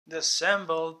The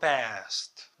simple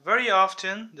past. Very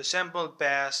often, the simple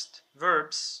past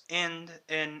verbs end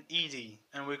in ed,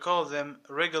 and we call them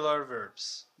regular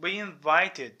verbs. We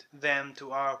invited them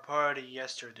to our party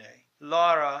yesterday.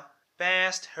 Laura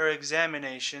passed her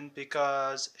examination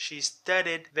because she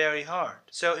studied very hard.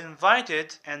 So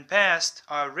invited and passed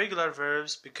are regular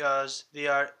verbs because they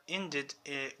are ended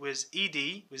with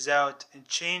ed without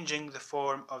changing the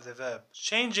form of the verb.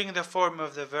 Changing the form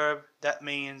of the verb, that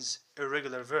means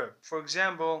irregular verb. For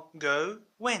example, go,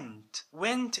 went.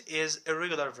 Went is a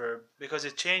regular verb because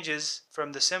it changes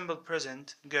from the simple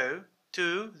present, go,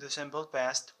 to the simple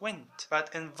past, went.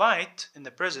 But invite in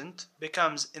the present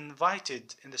becomes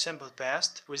invited in the simple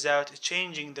past without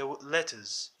changing the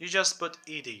letters. You just put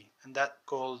ed, and that's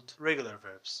called regular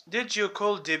verbs. Did you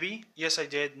call Debbie? Yes, I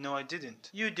did. No, I didn't.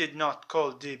 You did not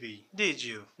call Debbie, did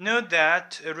you? Note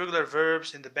that irregular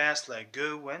verbs in the past like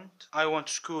go, went. I went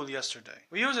to school yesterday.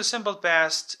 We use a simple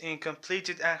past in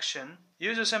completed action.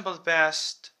 Use a simple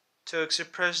past to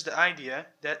express the idea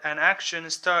that an action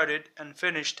started and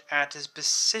finished at a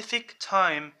specific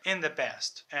time in the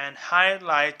past and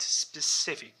highlight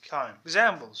specific time.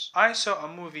 Examples: I saw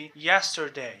a movie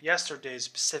yesterday. Yesterday is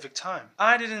specific time.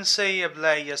 I didn't see a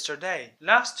play yesterday.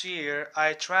 Last year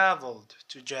I traveled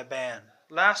to Japan.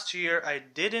 Last year I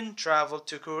didn't travel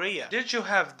to Korea. Did you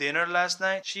have dinner last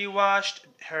night? She washed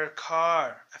her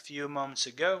car a few months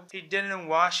ago. He didn't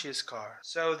wash his car.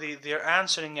 So they're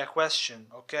answering a question,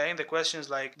 okay? The question is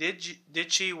like,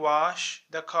 did she wash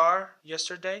the car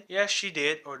yesterday? Yes, she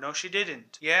did, or no, she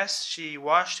didn't. Yes, she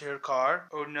washed her car,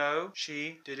 or no,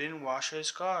 she didn't wash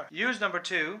his car. Use number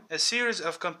 2, a series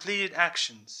of completed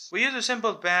actions. We use a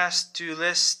simple past to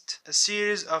list a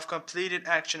series of completed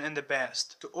action in the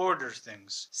past, to order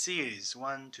things. Series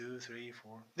 1, 2, 3,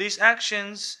 4. These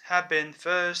actions happen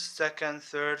first, second,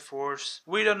 third, fourth.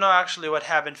 We don't know actually what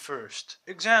happened first.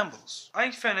 Examples: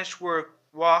 I finished work,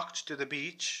 walked to the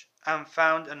beach, and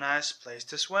found a nice place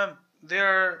to swim. There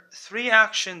are 3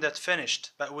 actions that finished,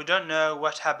 but we don't know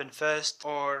what happened first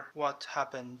or what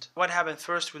happened. What happened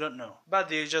first we don't know, but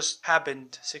they just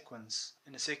happened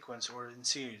in a sequence or in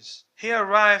series. He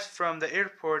arrived from the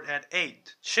airport at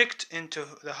 8, checked into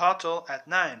the hotel at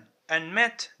 9, and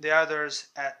met the others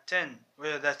at 10.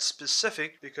 Well, that's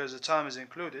specific because the time is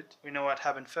included. We know what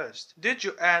happened first. Did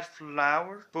you add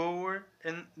flour, pour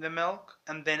in the milk,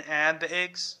 and then add the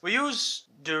eggs? We use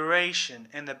duration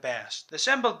in the past. The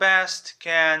simple past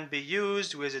can be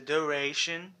used with a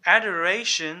duration. A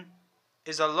duration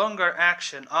is a longer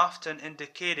action often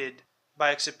indicated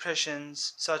by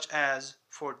expressions such as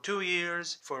for 2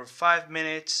 years, for 5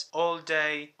 minutes, all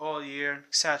day, all year,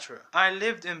 etc. I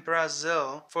lived in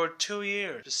Brazil for 2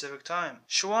 years, specific time.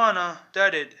 Shuana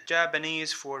studied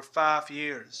Japanese for 5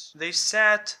 years. They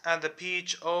sat at the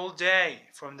beach all day,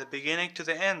 from the beginning to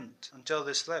the end, until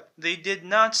they slept. They did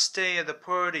not stay at the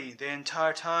party the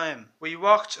entire time. We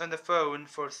walked on the phone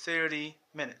for 30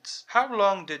 minutes. How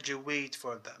long did you wait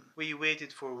for them? We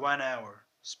waited for 1 hour.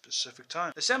 Specific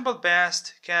time. The simple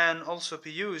past can also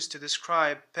be used to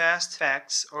describe past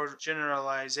facts or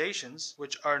generalizations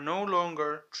which are no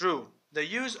longer true. The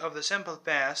use of the simple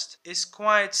past is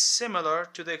quite similar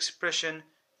to the expression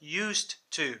used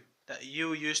to. That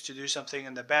you used to do something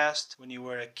in the past when you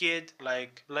were a kid,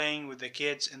 like playing with the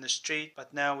kids in the street,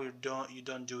 but now you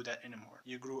don't do that anymore.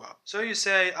 You grew up. So you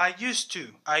say, I used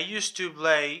to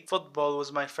play football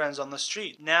with my friends on the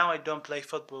street. Now I don't play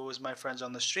football with my friends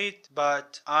on the street,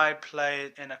 but I play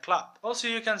it in a club. Also,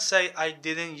 you can say I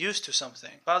didn't used to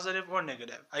something, positive or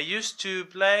negative. I used to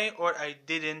play, or I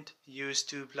didn't used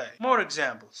to play. More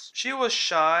examples. She was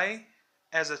shy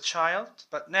as a child,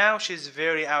 but now she's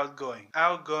very outgoing.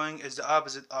 Outgoing is the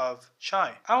opposite of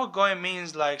shy. Outgoing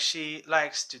means like she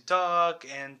likes to talk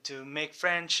and to make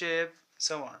friendship,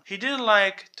 so on. He didn't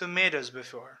like tomatoes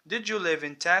before. Did you live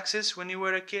in Texas when you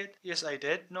were a kid? Yes, I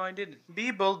did. No, I didn't.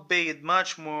 People paid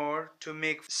much more to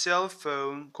make cell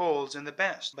phone calls in the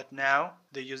past, but now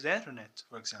they use the internet,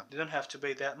 for example. They don't have to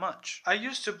pay that much. I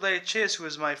used to play chess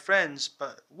with my friends,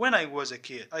 but when I was a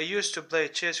kid. I used to play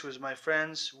chess with my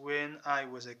friends when I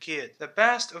was a kid. The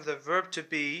past of the verb to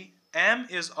be, am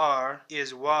is are,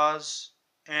 is was,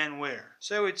 and were.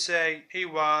 So we'd say he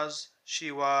was, she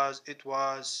was, it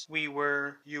was, we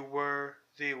were, you were,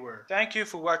 they were. Thank you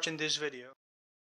for watching this video.